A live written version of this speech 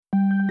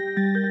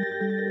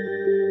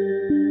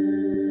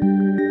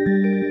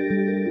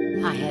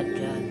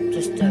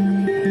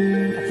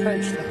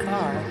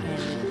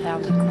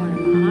the corner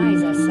of my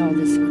eyes, I saw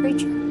this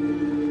creature,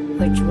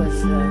 which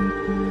was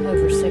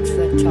over 6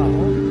 foot tall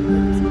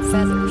with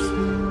feathers.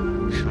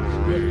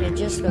 It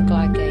just looked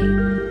like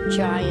a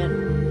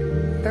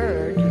giant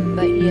bird,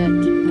 but yet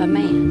a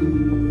man.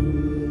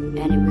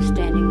 And it was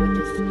standing with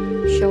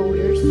his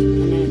shoulders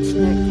and then its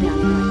neck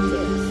down like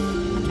this.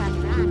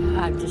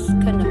 I just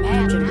couldn't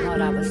imagine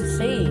what I was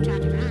seeing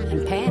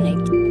and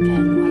panicked.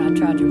 And when I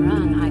tried to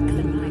run, I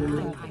couldn't.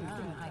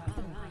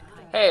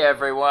 Hey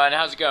everyone,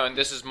 how's it going?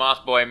 This is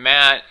Mothboy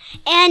Matt.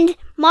 And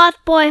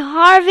Mothboy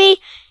Harvey.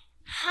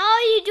 How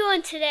are you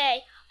doing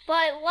today?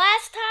 But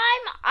last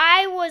time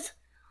I was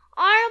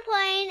on a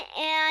plane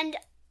and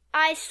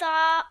I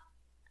saw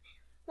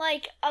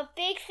like a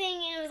big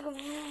thing and it was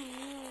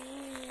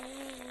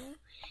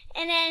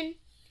and then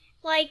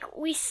like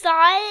we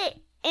saw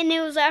it and it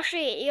was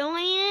actually an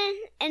alien,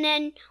 and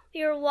then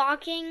we were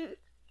walking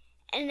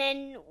and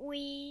then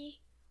we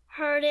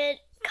heard it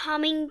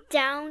coming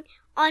down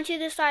onto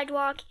the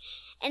sidewalk,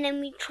 and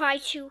then we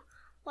tried to,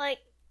 like,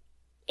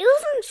 it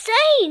was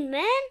insane,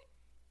 man.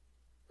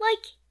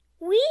 Like,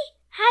 we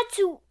had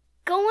to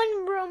go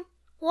in the room,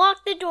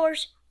 lock the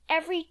doors,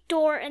 every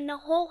door in the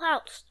whole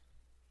house.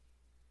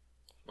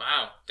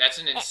 Wow, that's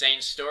an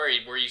insane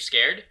story. Were you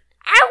scared?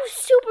 I was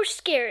super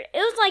scared. It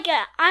was like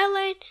a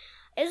island.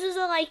 This was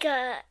like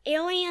a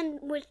alien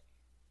with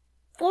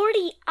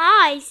 40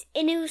 eyes,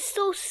 and it was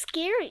so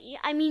scary.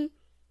 I mean,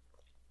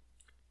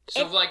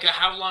 so,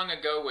 how long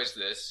ago was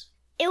this?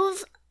 It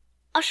was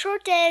a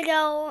short day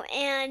ago,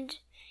 and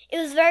it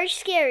was very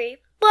scary.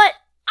 But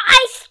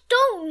I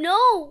don't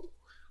know.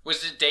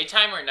 Was it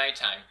daytime or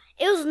nighttime?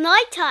 It was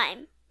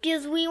nighttime,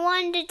 because we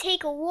wanted to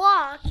take a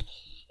walk,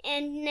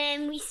 and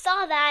then we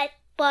saw that,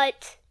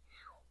 but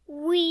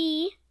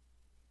we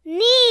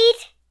need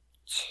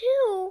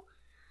to,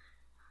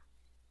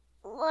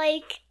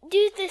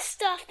 do the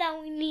stuff that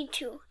we need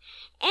to.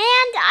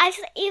 And I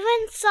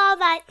even saw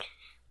that,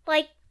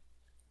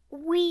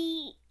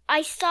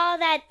 I saw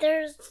that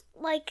there's,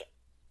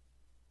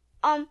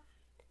 I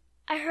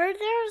heard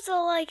there's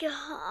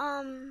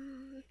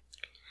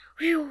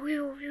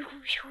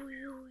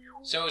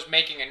So it was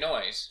making a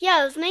noise?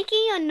 Yeah, it was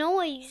making a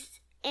noise.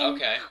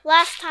 Okay.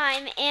 Last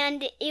time,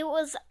 and it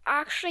was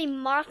actually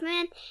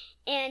Mothman,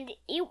 and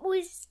it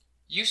was...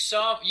 You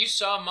saw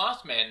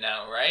Mothman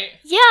now, right?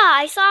 Yeah,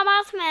 I saw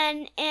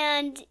Mothman,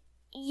 and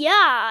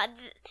yeah,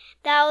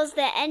 that was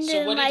the end of my...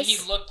 So what did he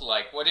look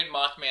like? What did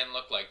Mothman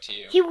look like to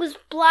you? He was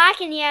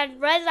black, and he had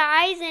red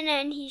eyes, and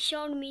then he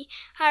showed me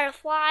how to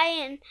fly,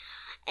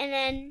 and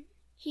then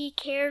he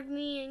carried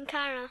me and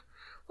kind of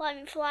let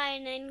me fly,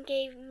 and then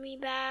gave me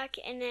back,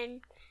 and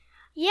then,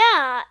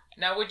 yeah.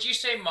 Now, would you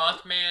say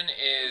Mothman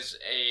is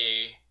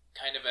a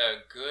kind of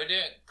a good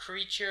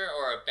creature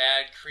or a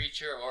bad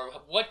creature, or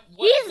what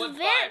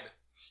vibe?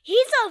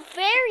 He's a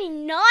very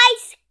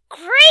nice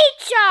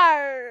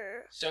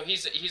creature. So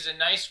he's a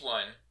nice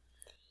one.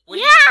 What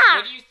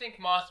do you think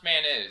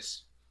Mothman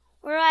is?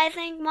 What do I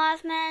think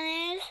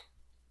Mothman is?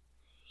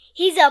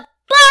 He's a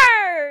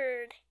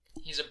bird.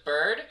 He's a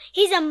bird?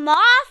 He's a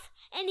moth,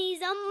 and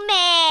he's a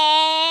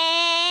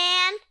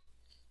man.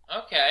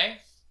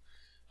 Okay.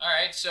 All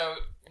right. So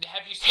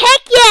have you seen?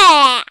 Heck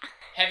yeah!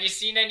 Have you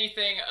seen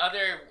anything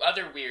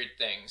other weird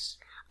things?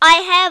 I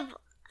have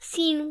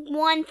seen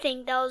one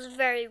thing that was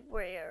very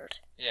weird.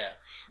 Yeah.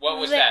 What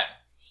was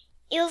that?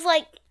 It was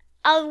like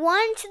I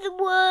went to the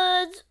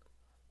woods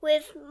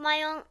with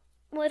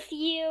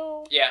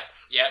you. Yeah.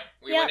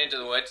 We went into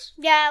the woods.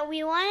 Yeah,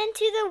 we went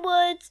into the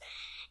woods,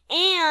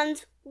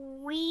 and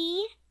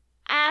we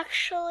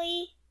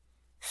actually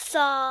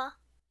saw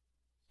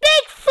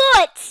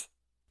Bigfoot!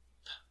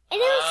 And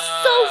it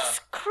was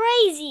so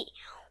crazy.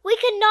 We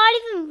could not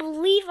even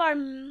believe our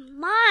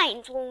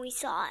minds when we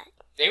saw it.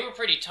 They were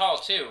pretty tall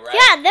too, right?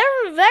 Yeah, they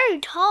were very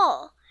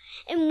tall.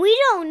 And we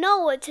don't know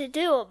what to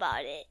do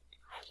about it.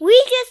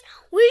 We just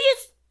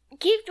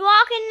kept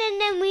walking,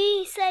 and then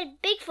we said,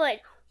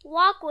 Bigfoot,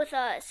 walk with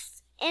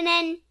us. And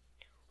then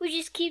we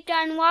just kept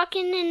on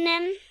walking, and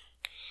then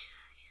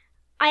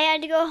I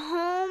had to go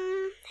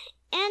home,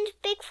 and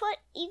Bigfoot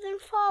even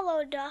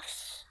followed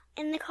us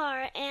in the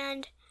car,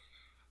 and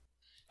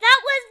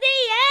that was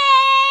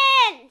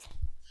the end!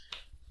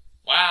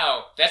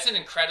 Wow, that's an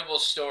incredible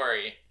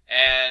story.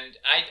 And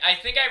I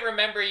think I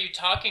remember you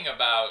talking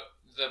about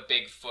the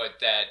Bigfoot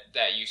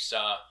that you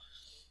saw.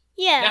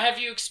 Yeah. Now, have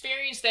you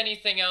experienced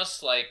anything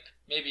else, like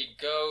maybe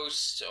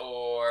ghosts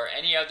or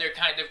any other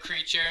kind of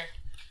creature?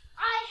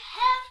 I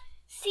have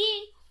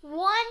seen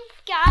one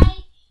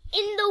guy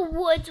in the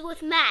woods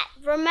with Matt.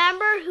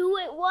 Remember who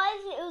it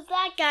was? It was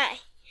that guy.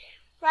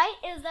 Right?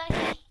 It was that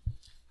guy.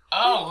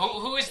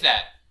 Oh, who is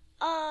that?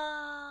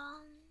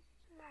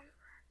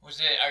 Was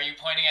it? Are you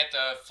pointing at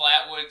the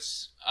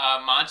Flatwoods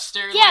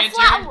Monster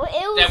Lantern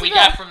that we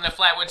got from the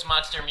Flatwoods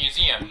Monster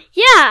Museum?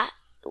 Yeah,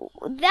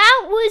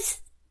 that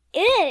was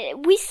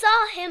it. We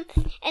saw him,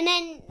 and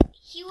then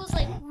he was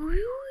like...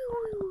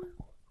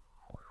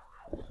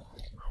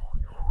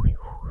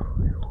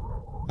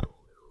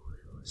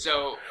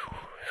 So,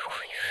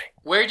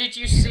 where did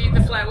you see the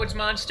Flatwoods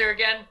Monster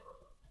again?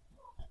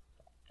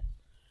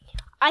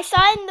 I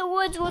saw it in the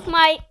woods with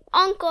my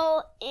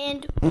uncle,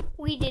 and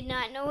we did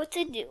not know what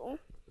to do.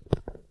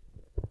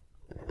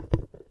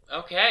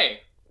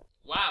 Okay.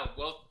 Wow.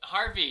 Well,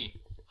 Harvey,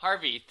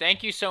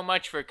 thank you so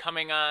much for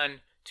coming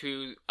on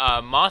to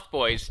Moth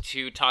Boys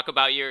to talk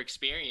about your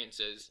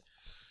experiences.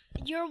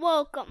 You're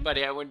welcome.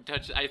 Buddy, I wouldn't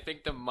touch. I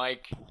think the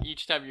mic.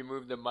 Each time you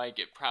move the mic,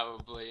 it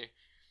probably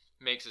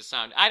makes a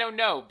sound. I don't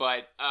know,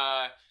 but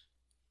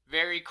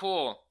very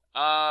cool.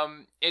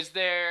 Is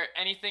there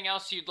anything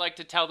else you'd like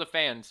to tell the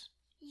fans?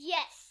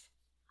 Yes,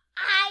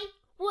 I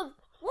would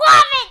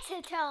love it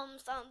to tell them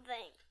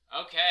something.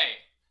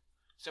 Okay.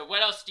 So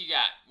what else do you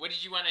got? What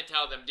did you want to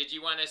tell them? Did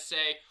you want to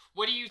say,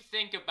 what do you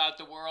think about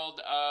the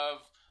world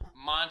of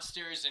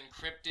monsters and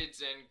cryptids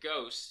and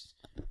ghosts?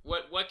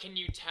 What can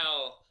you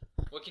tell?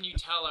 What can you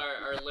tell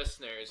our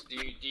listeners? Do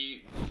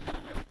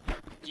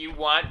you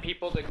want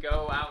people to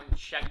go out and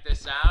check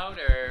this out,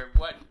 or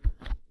what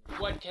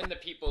can the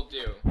people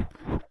do?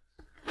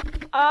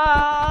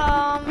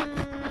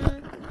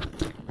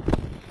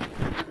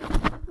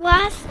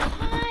 Last time,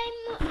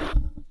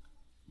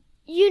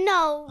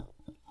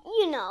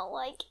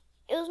 like,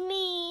 it was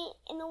me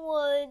in the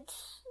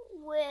woods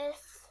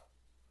with,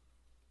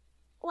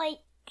 like,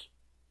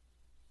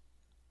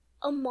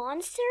 a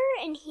monster,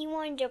 and he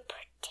wanted to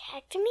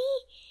protect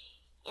me,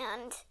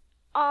 and,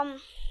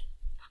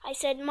 I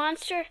said,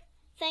 "Monster,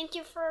 thank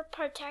you for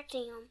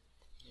protecting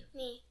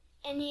me,"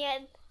 and he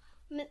had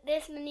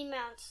this many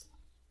mouths.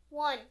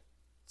 1,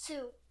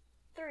 2,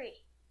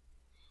 3.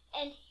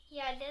 And he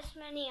had this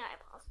many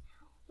eyeballs.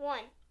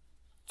 1,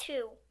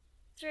 2,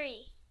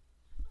 3,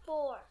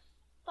 4,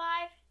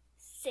 5,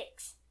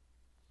 6,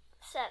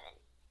 7,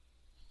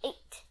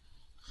 8.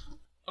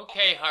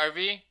 Okay,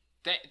 Harvey.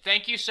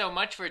 Thank you so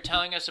much for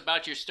telling us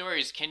about your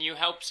stories. Can you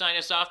help sign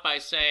us off by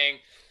saying,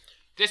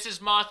 "This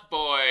is Moth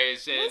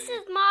Boys"? This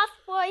is Moth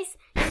Boys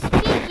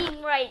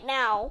speaking right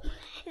now.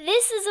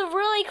 This is a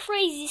really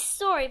crazy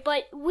story,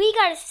 but we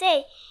gotta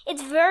say,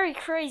 it's very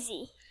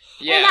crazy.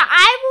 Yeah. And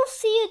I will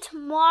see you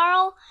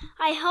tomorrow.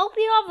 I hope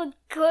you have a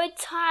good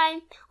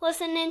time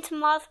listening to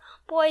Moth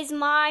Boys,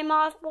 my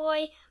Moth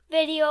Boy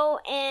video,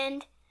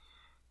 and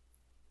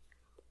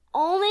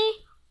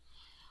only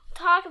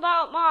talk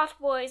about Moth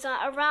Boys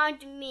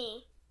around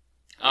me.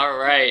 All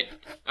right.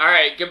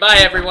 Goodbye,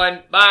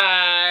 everyone.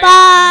 Bye.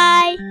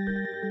 Bye.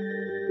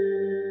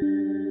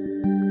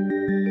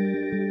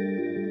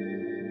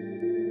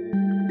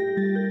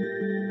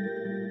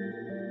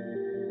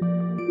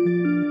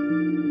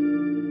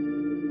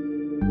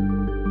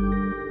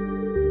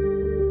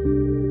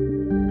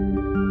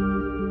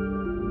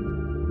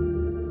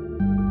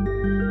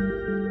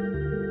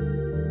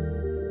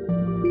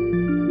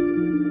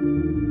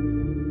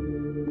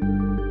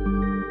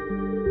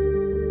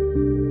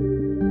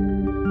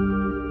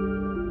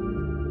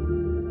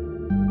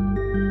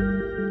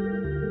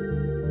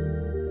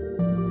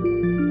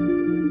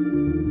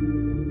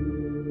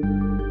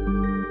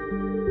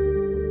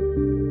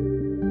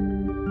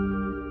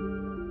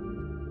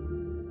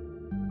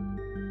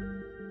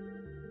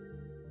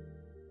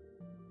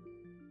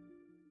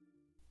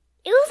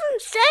 It was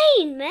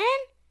insane, man.